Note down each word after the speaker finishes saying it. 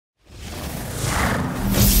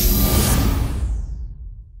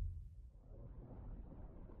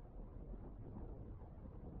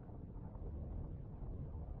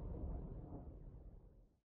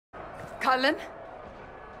Cullen?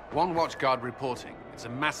 One watchguard reporting. It's a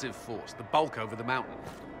massive force, the bulk over the mountain.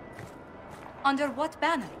 Under what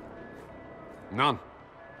banner? None.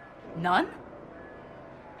 None?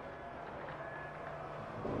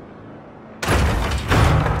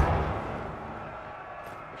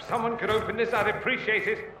 If someone could open this, I'd appreciate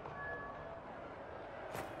it.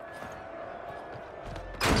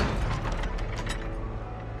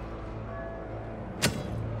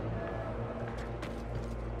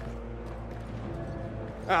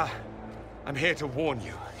 I'm here to warn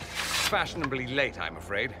you. Fashionably late, I'm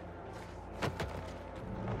afraid.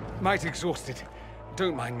 Might exhausted.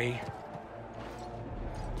 Don't mind me.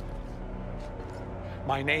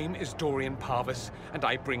 My name is Dorian Parvis, and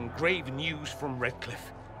I bring grave news from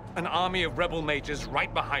Redcliffe. An army of rebel mages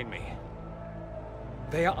right behind me.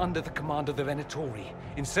 They are under the command of the Venatori,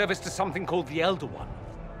 in service to something called the Elder One.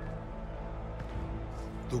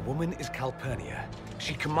 The woman is Calpurnia.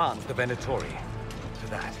 She commands the Venatori. To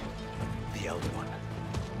that, the Elder One.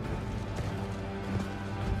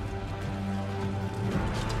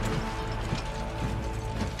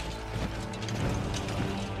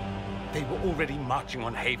 They were already marching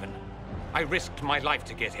on Haven. I risked my life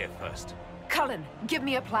to get here first. Cullen, give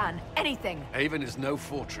me a plan. Anything. Haven is no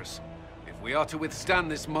fortress. If we are to withstand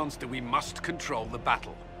this monster, we must control the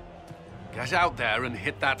battle. Get out there and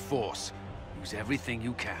hit that force. Use everything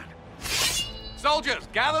you can. Soldiers,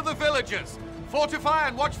 gather the villagers! Fortify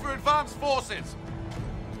and watch for advanced forces!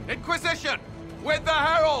 Inquisition! With the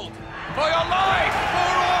Herald! For your life! For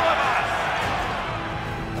all of us!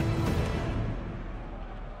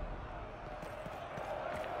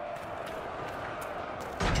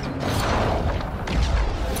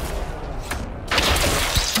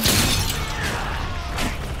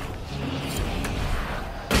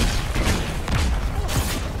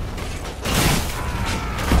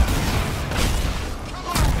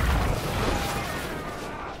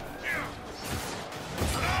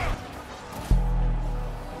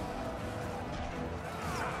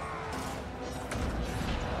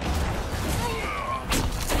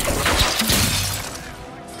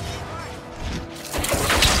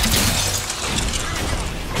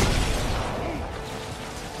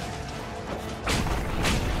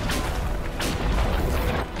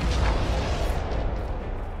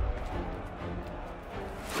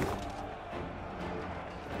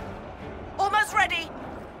 Ready!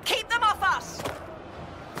 Keep them off us!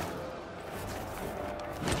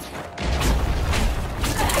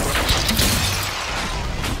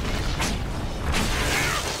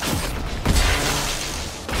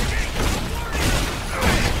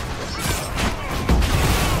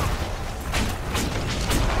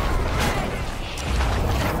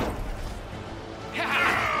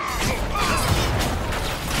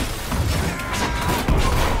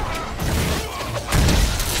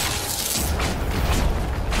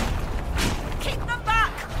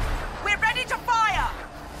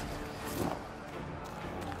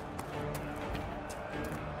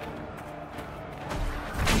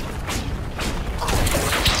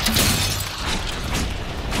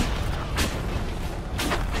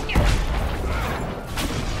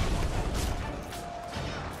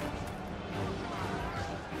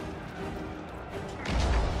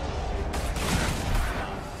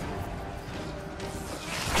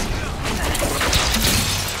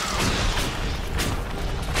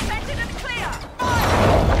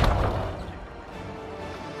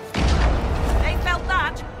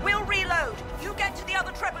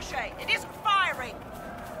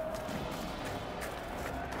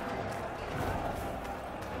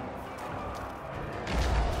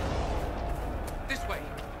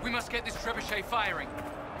 We must get this trebuchet firing.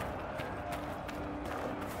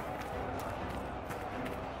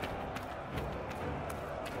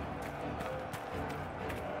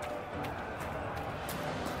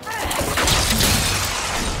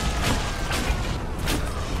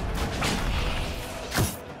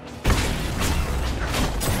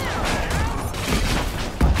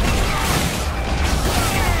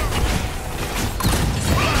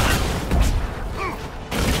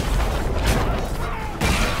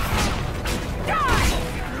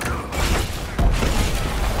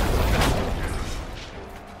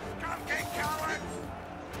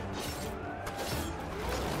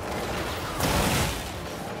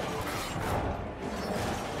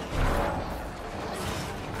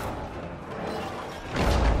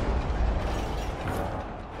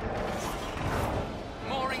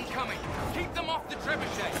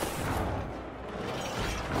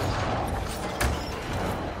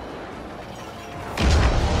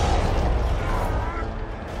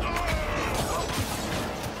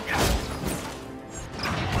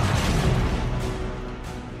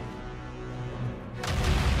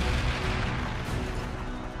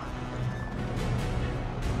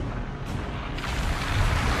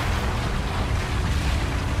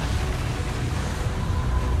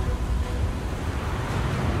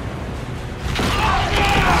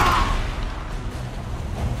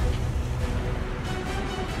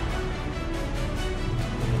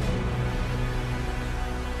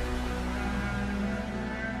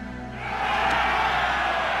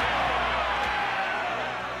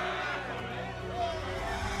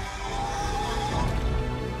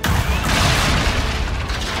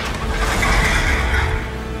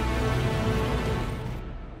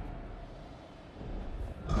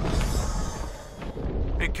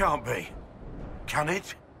 can't be. Can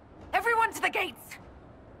it? Everyone to the gates!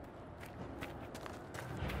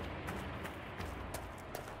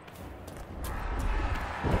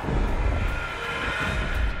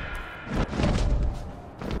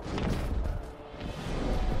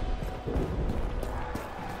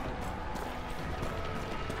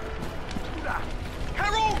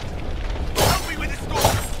 Harold! Help me with this door!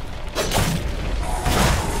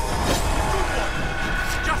 Good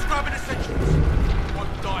one! Just grabbing essentials. One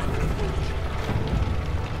die for the forge.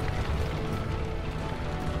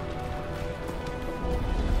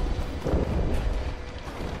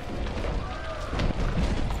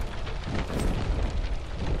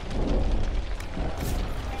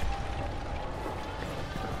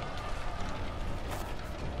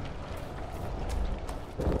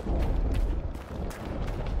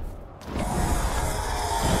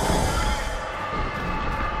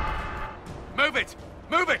 Move it!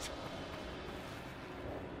 Move it!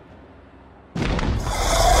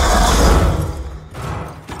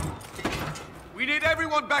 We need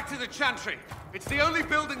everyone back to the Chantry. It's the only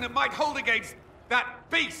building that might hold against that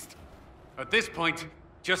beast. At this point,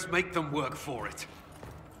 just make them work for it.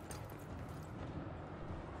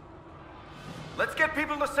 Let's get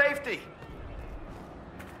people to safety.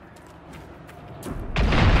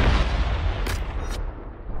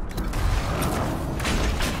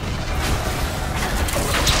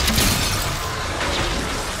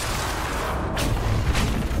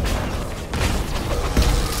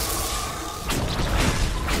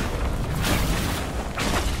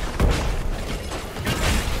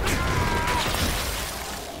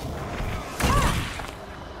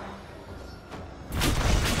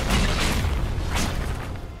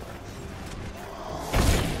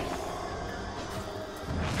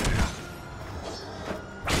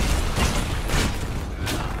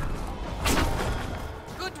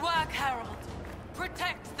 Good work, Harold.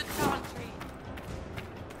 Protect the Chantry.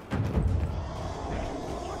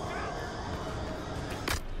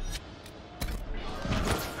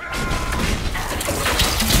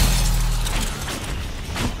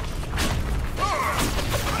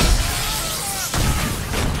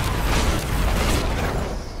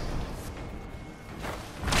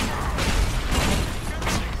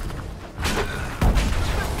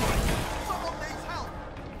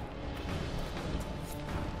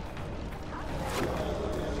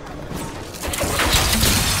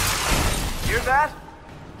 Hear that?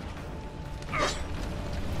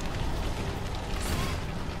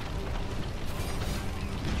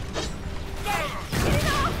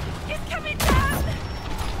 It's coming down!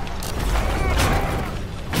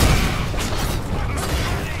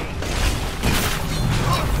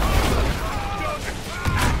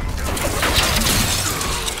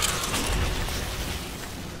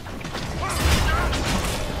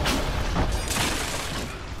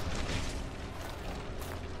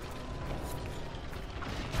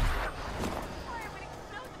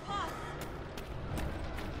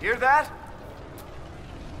 Hear that?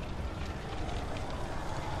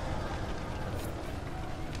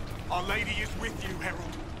 Our Lady is with you,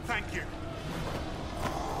 Herald. Thank you.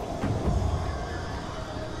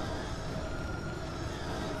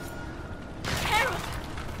 Harold!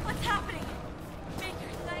 What's happening? Maker,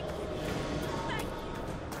 thank you. Thank you.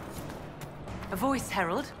 A voice,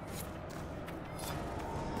 Harold.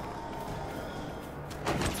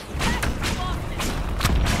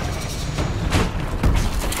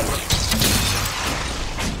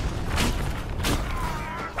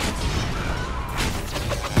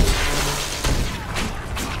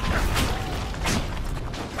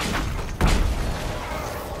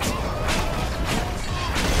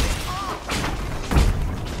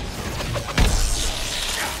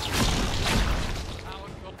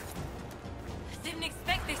 Didn't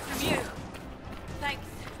expect this from you. Thanks.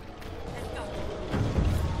 Let's go.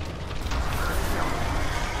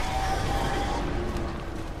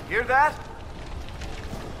 Hear that?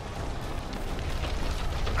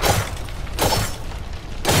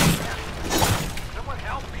 Someone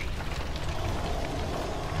help me.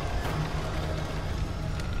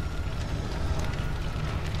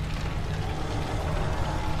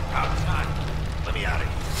 Out of time. Let me out of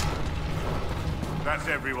here. That's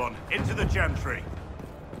everyone. Into the Chantry.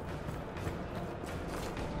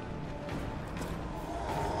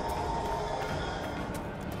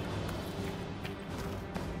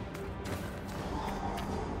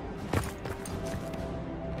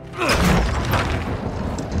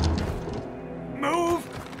 Move!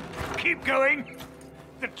 Keep going!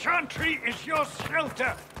 The Chantry is your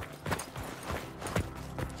shelter!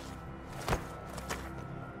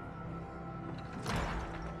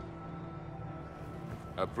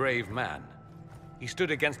 A brave man. He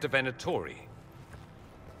stood against a Venatori.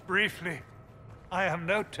 Briefly, I am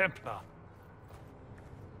no Templar.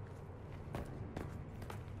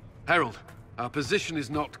 Herald, our position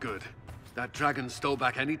is not good. That dragon stole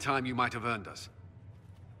back any time you might have earned us.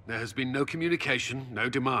 There has been no communication, no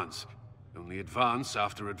demands. Only advance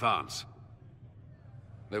after advance.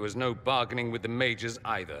 There was no bargaining with the mages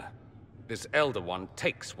either. This Elder One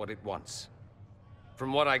takes what it wants.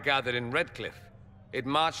 From what I gathered in Redcliffe, it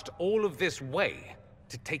marched all of this way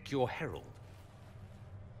to take your herald.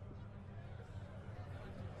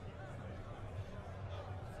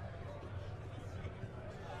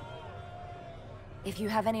 If you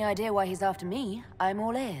have any idea why he's after me, I'm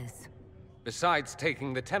all ears. Besides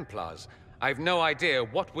taking the Templars, I've no idea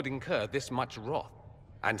what would incur this much wrath.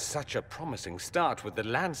 And such a promising start with the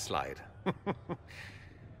landslide.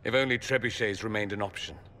 If only trebuchets remained an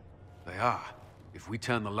option. They are, if we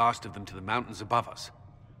turn the last of them to the mountains above us.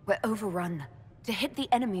 We're overrun. To hit the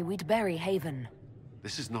enemy, we'd bury Haven.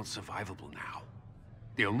 This is not survivable now.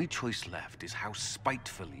 The only choice left is how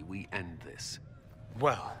spitefully we end this.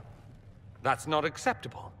 Well, that's not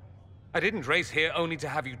acceptable. I didn't race here only to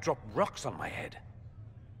have you drop rocks on my head.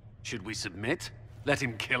 Should we submit? Let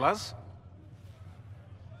him kill us?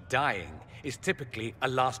 Dying is typically a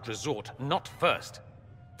last resort, not first.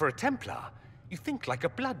 For a Templar, you think like a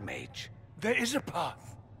blood mage. There is a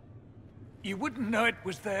path. You wouldn't know it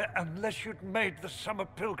was there unless you'd made the summer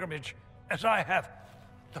pilgrimage, as I have.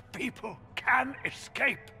 The people can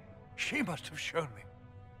escape. She must have shown me.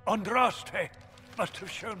 Andraste must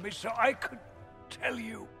have shown me so I could tell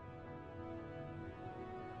you.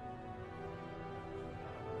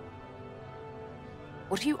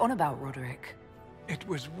 What are you on about, Roderick? It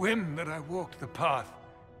was whim that I walked the path.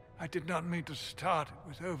 I did not mean to start. It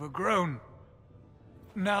was overgrown.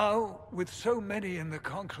 Now, with so many in the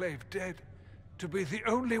Conclave dead, to be the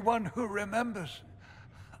only one who remembers...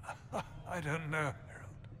 I don't know,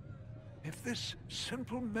 Herald. If this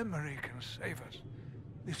simple memory can save us,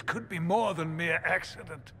 this could be more than mere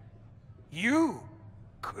accident. You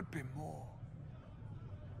could be more.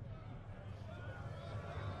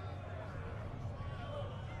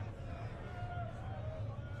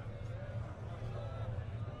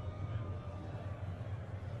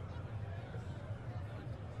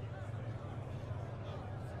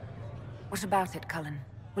 What about it, Cullen?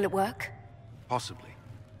 Will it work? Possibly,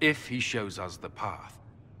 if he shows us the path.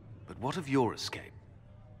 But what of your escape?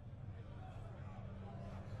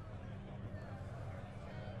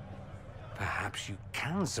 Perhaps you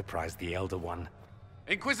can surprise the Elder One.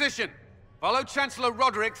 Inquisition! Follow Chancellor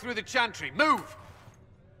Roderick through the Chantry. Move!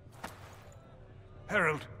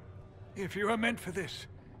 Herald, if you are meant for this,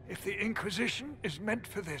 if the Inquisition is meant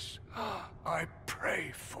for this, I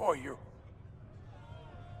pray for you.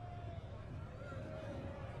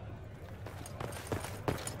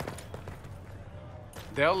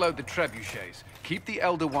 They'll load the trebuchets. Keep the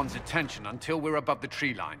Elder One's attention until we're above the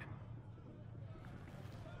tree line.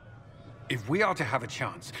 If we are to have a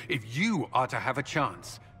chance, if you are to have a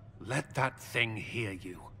chance, let that thing hear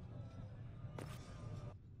you.